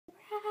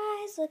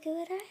guys, look at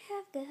what I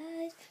have,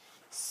 guys.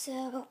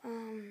 So,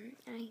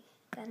 I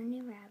got a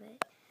new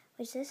rabbit,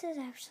 which this is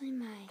actually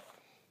my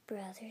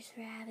brother's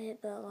rabbit,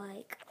 but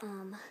like,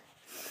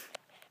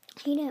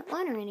 he didn't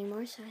want her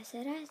anymore, so I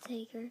said I'd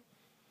take her.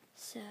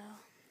 So,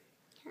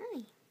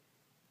 hi.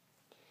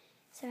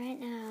 So right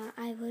now,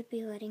 I would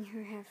be letting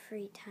her have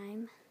free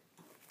time,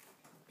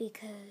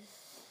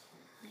 because,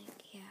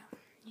 like, yeah,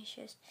 it's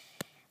just,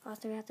 all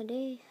throughout the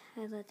day,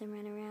 I let them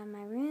run around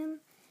my room.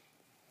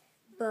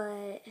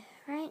 But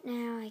right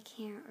now I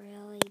can't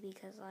really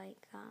because, like,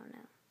 I don't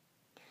know.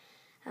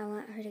 I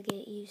want her to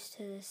get used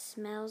to the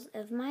smells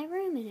of my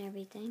room and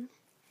everything.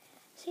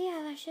 So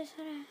yeah, that's just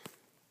what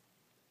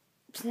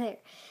there.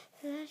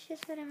 So that's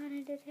just what I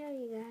wanted to tell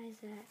you guys,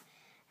 that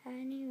I have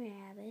a new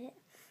rabbit.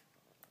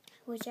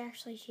 Which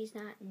actually she's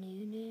not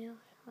new.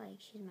 Like,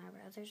 she's my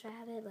brother's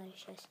rabbit, but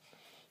it's just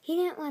he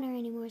didn't want her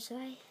anymore, so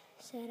I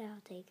said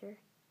I'll take her.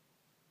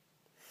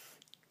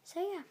 So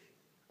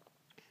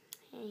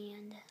yeah.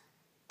 And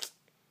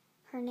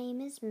her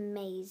name is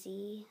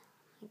Maisie.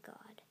 Oh my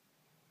god.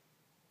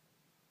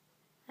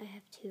 I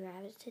have 2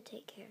 rabbits to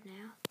take care of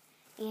now.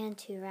 And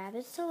 2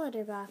 rabbits to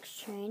litter box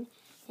train.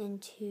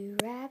 And 2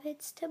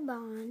 rabbits to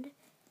bond.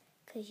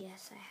 Because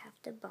yes, I have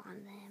to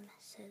bond them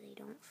so they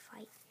don't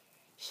fight.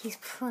 She's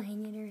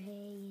playing in her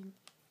hay.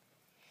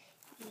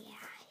 And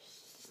yeah,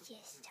 she's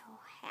just so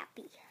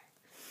happy.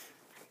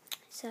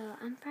 So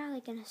I'm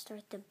probably going to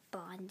start the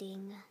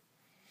bonding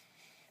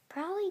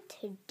probably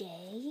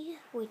today,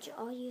 which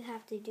all you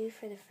have to do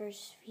for the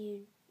first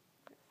 2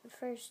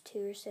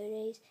 or so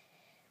days,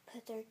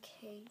 put their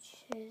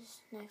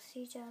cages next to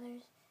each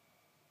other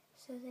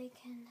so they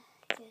can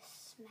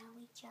just smell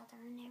each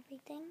other and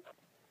everything.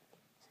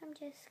 So I'm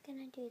just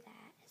gonna do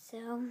that.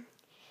 So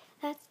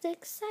that's the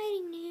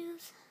exciting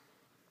news.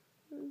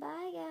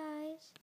 Bye, guys.